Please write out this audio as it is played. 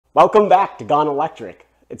Welcome back to Gone Electric.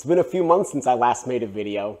 It's been a few months since I last made a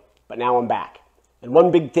video, but now I'm back. And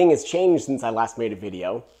one big thing has changed since I last made a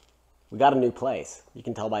video. We got a new place. You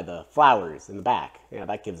can tell by the flowers in the back. Yeah,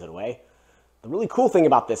 that gives it away. The really cool thing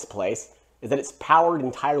about this place is that it's powered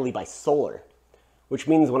entirely by solar, which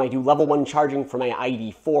means when I do level 1 charging for my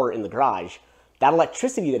ID4 in the garage, that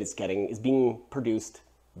electricity that it's getting is being produced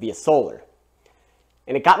via solar.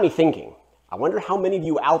 And it got me thinking, I wonder how many of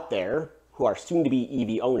you out there who are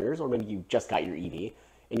soon-to-be EV owners, or maybe you just got your EV,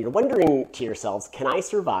 and you're wondering to yourselves, can I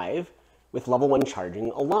survive with level 1 charging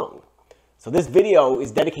alone? So this video is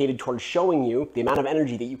dedicated towards showing you the amount of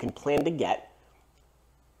energy that you can plan to get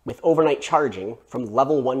with overnight charging from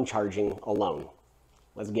level 1 charging alone.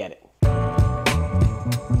 Let's get it.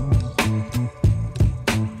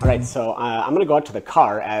 All right, so I'm gonna go out to the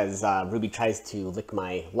car as Ruby tries to lick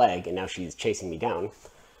my leg, and now she's chasing me down.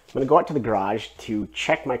 I'm going to go out to the garage to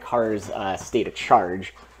check my car's state of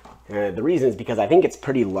charge. The reason is because I think it's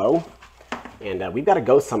pretty low, and we've got to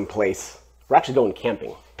go someplace. We're actually going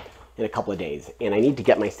camping in a couple of days, and I need to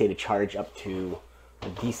get my state of charge up to a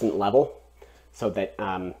decent level so that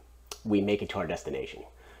we make it to our destination.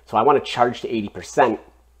 So I want to charge to 80%, and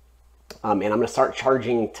I'm going to start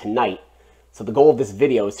charging tonight. So the goal of this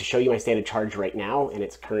video is to show you my state of charge right now, and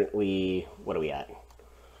it's currently, what are we at?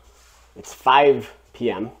 It's 5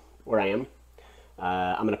 p.m. where I am.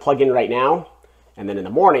 I'm going to plug in right now, and then in the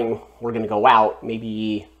morning we're going to go out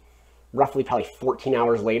maybe roughly probably 14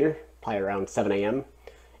 hours later, probably around 7 a.m.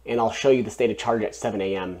 and I'll show you the state of charge at 7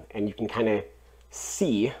 a.m. and you can kind of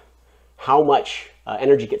see how much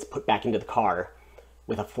energy gets put back into the car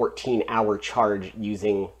with a 14-hour charge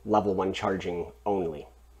using level 1 charging only.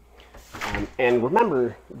 And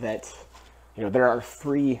remember that there are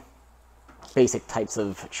 3 basic types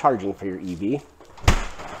of charging for your EV.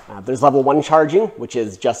 There's level 1 charging, which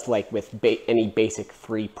is just like with any basic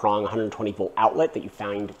 3-prong 120 volt outlet that you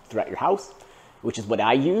find throughout your house, which is what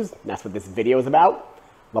I use. That's what this video is about.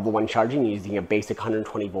 Level 1 charging using a basic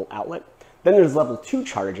 120 volt outlet. Then there's level 2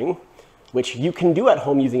 charging, which you can do at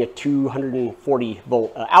home using a 240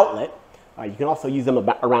 volt outlet. You can also use them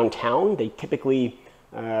around town. They typically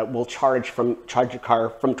will charge your car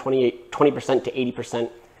from 20% to 80%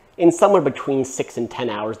 in somewhere between 6 and 10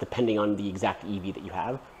 hours, depending on the exact EV that you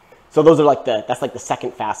have. So those are that's like the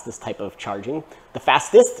second fastest type of charging. The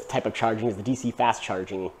fastest type of charging is the DC fast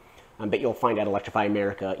charging that you'll find at Electrify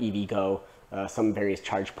America, EVgo, some various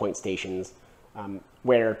charge point stations,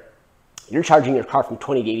 where you're charging your car from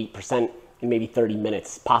 20 to 80% in maybe 30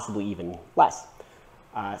 minutes, possibly even less.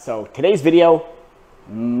 So today's video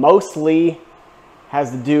mostly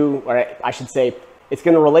has to do, or I should say, it's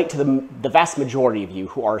going to relate to the vast majority of you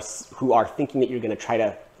who are thinking that you're going to try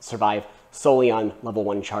to survive solely on level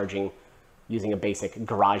 1 charging using a basic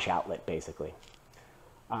garage outlet, basically.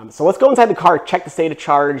 So let's go inside the car, check the state of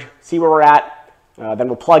charge, see where we're at, then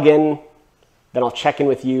we'll plug in, then I'll check in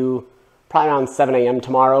with you probably around 7 a.m.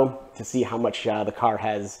 tomorrow to see how much the car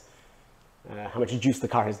has, how much juice the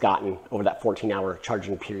car has gotten over that 14-hour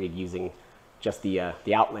charging period using just the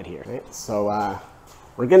outlet here. Right? So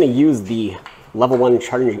we're going to use the level 1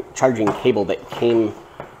 charging cable that came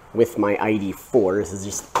with my ID4. This is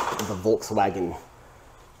just the Volkswagen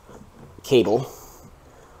cable,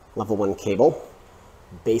 level 1 cable,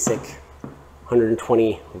 basic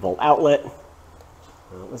 120 volt outlet.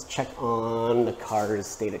 Let's check on the car's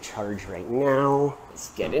state of charge right now.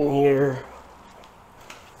 Let's get in here.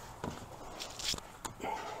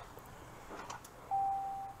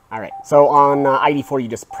 All right, so on ID4, you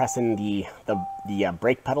just press in the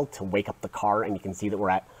brake pedal to wake up the car, and you can see that we're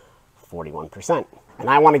at 41%. And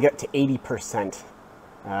I want to get to 80%,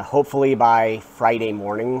 hopefully by Friday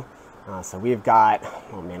morning. So we've got,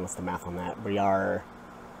 oh man, what's the math on that? We're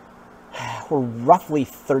roughly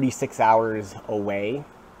 36 hours away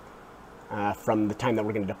from the time that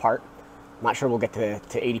we're going to depart. I'm not sure we'll get to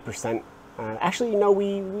 80%. Actually,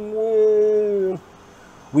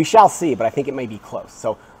 we shall see, but I think it may be close.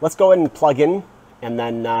 So let's go ahead and plug in, and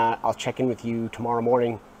then I'll check in with you tomorrow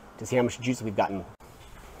morning to see how much juice we've gotten.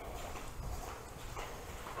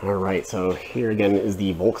 All right, so here again is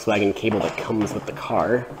the Volkswagen cable that comes with the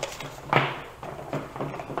car.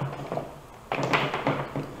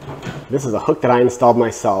 This is a hook that I installed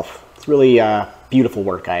myself. It's really beautiful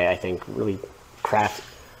work, I think. Really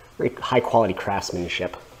very high quality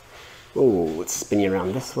craftsmanship. Oh, let's spin you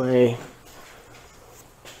around this way.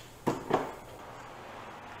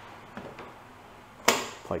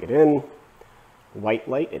 Plug it in. White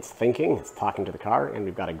light, it's thinking, it's talking to the car, and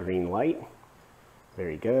we've got a green light.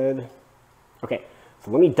 Very good. Okay,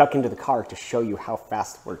 so let me duck into the car to show you how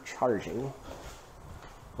fast we're charging.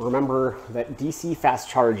 Remember that DC fast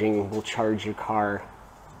charging will charge your car,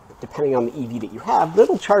 depending on the EV that you have, but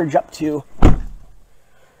it'll charge up to,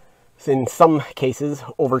 in some cases,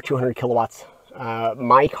 over 200 kilowatts.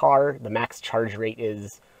 My car, the max charge rate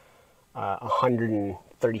is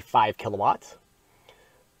 135 kilowatts.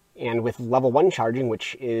 And with level 1 charging,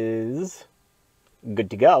 which is good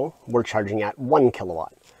to go, we're charging at 1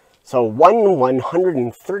 kilowatt. So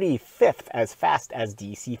 1/135th as fast as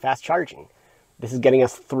DC fast charging. This is getting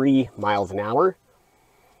us 3 miles an hour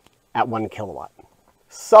at 1 kilowatt.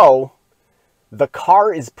 So the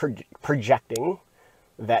car is projecting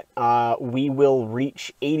that we will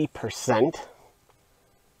reach 80%.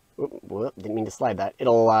 Well, didn't mean to slide that.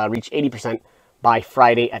 It'll reach 80% by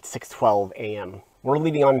Friday at 6:12 a.m. We're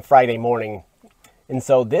leaving on Friday morning. And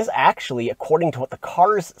so this actually, according to what the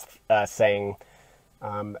car's saying,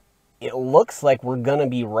 it looks like we're going to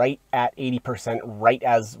be right at 80% right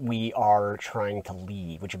as we are trying to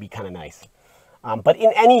leave, which would be kind of nice. But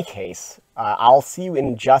in any case, I'll see you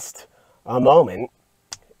in just a moment,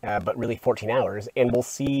 but really 14 hours, and we'll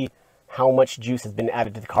see how much juice has been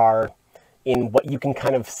added to the car in what you can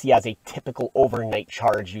kind of see as a typical overnight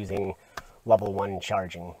charge using level 1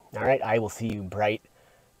 charging. All right, I will see you bright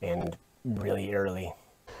and really early.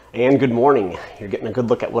 And good morning. You're getting a good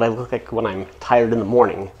look at what I look like when I'm tired in the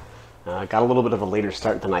morning. Got a little bit of a later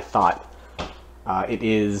start than I thought. It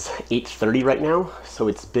is 8:30 right now, so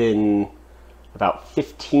it's been about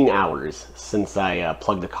 15 hours since I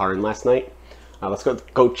plugged the car in last night. Let's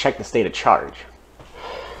go check the state of charge.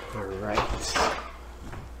 All right.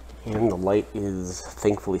 And the light is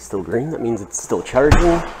thankfully still green. That means it's still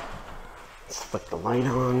charging. Let's flick the light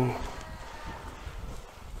on.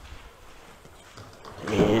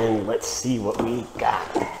 And let's see what we got.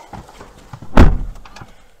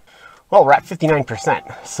 Well, we're at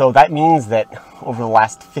 59%. So that means that over the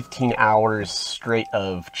last 15 hours straight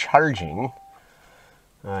of charging,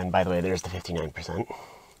 and by the way, there's the 59%.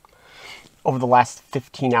 Over the last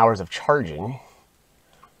 15 hours of charging,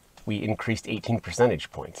 we increased 18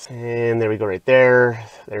 percentage points. And there we go right there.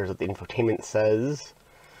 There's what the infotainment says.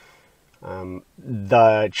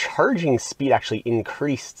 The charging speed actually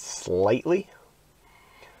increased slightly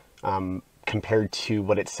compared to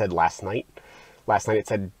what it said last night. Last night it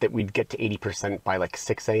said that we'd get to 80% by like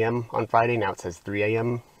 6 a.m. on Friday. Now it says 3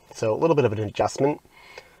 a.m. So a little bit of an adjustment,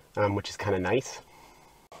 which is kind of nice.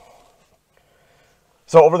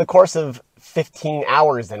 So over the course of 15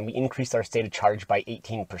 hours, then, we increased our state of charge by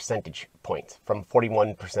 18 percentage points, from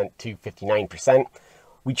 41% to 59%.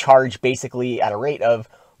 We charge basically at a rate of a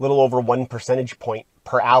little over 1 percentage point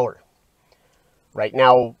per hour. Right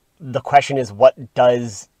now, the question is, what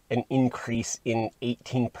does an increase in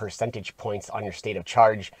 18 percentage points on your state of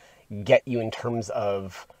charge get you in terms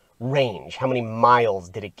of range? How many miles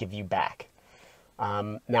did it give you back?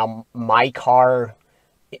 Now, my car,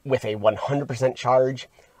 with a 100% charge,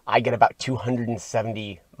 I get about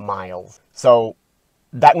 270 miles. So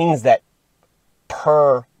that means that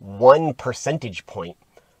per 1 percentage point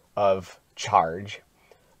of charge,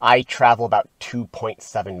 I travel about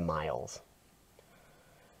 2.7 miles.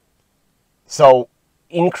 So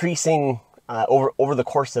increasing over the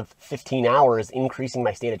course of 15 hours, increasing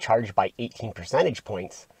my state of charge by 18 percentage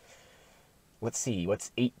points. Let's see,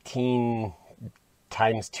 what's 18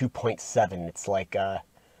 times 2.7? It's like a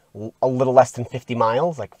little less than 50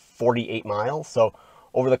 miles, like 48 miles. So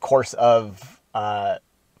over the course of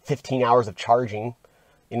 15 hours of charging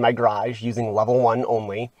in my garage using level 1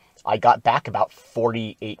 only, I got back about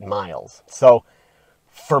 48 miles. So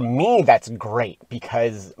for me, that's great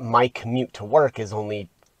because my commute to work is only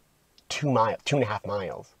 2.5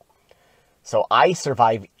 miles. So I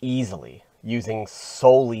survive easily using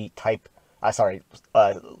solely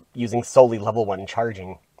using solely level 1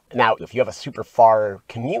 charging. Now, if you have a super far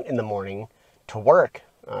commute in the morning to work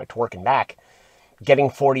and back, getting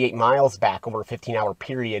 48 miles back over a 15-hour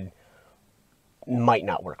period might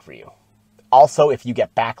not work for you. Also, if you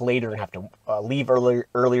get back later and have to leave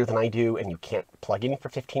earlier than I do and you can't plug in for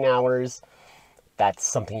 15 hours, that's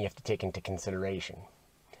something you have to take into consideration.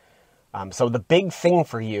 So the big thing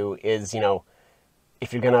for you is,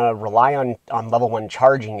 if you're going to rely on level 1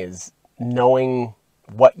 charging, is knowing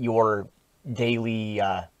what your daily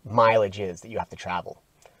mileage is that you have to travel.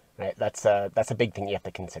 Right? That's a big thing you have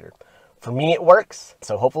to consider. For me, it works.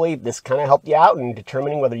 So hopefully this kind of helped you out in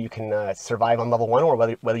determining whether you can survive on level 1 or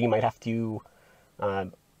whether you might have to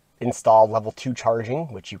install level 2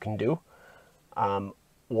 charging, which you can do,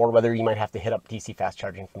 or whether you might have to hit up DC fast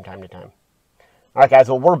charging from time to time. All right, guys,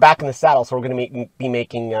 well, we're back in the saddle, so we're going to be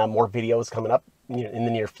making more videos coming up in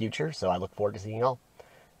the near future, so I look forward to seeing you all.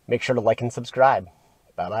 Make sure to like and subscribe.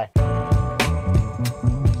 Bye-bye.